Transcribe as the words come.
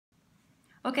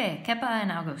Okay, Kepa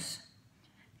and Agus.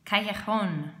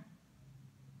 Callejón.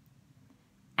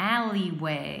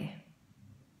 Alleyway.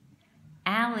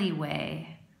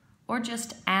 Alleyway. Or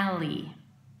just alley.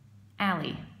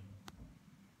 Alley.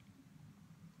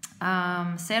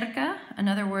 Cerca,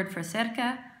 another word for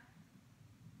cerca.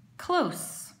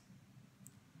 Close.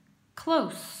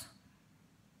 Close.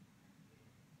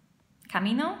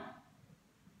 Camino.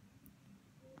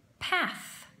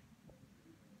 Path.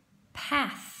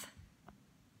 Path.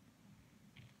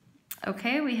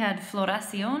 Okay, we had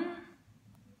floración.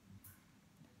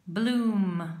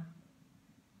 Bloom.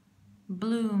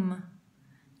 Bloom.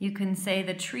 You can say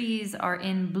the trees are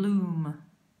in bloom.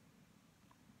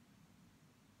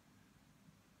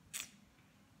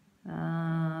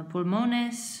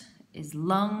 Pulmones is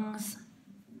lungs.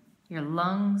 Your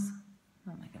lungs.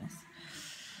 Oh my goodness.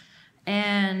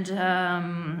 And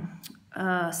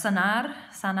sanar.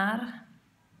 Sanar.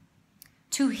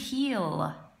 To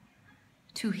heal.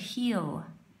 To heal.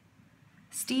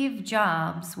 Steve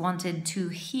Jobs wanted to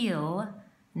heal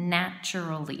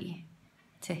naturally.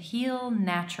 To heal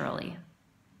naturally.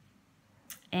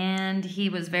 And he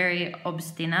was very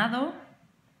obstinado.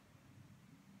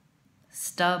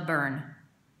 Stubborn.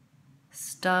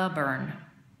 Stubborn.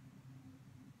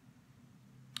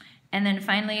 And then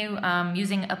finally,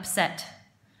 using upset.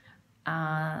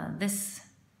 This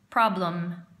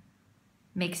problem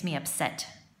makes me upset.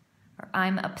 Or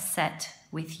I'm upset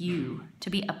with you. To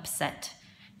be upset.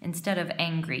 Instead of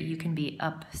angry, you can be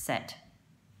upset.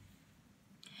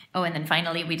 Oh, and then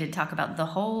finally, we did talk about the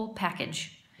whole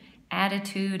package.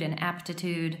 Attitude and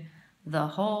aptitude, the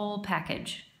whole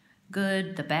package.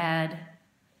 Good, the bad,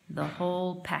 the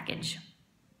whole package.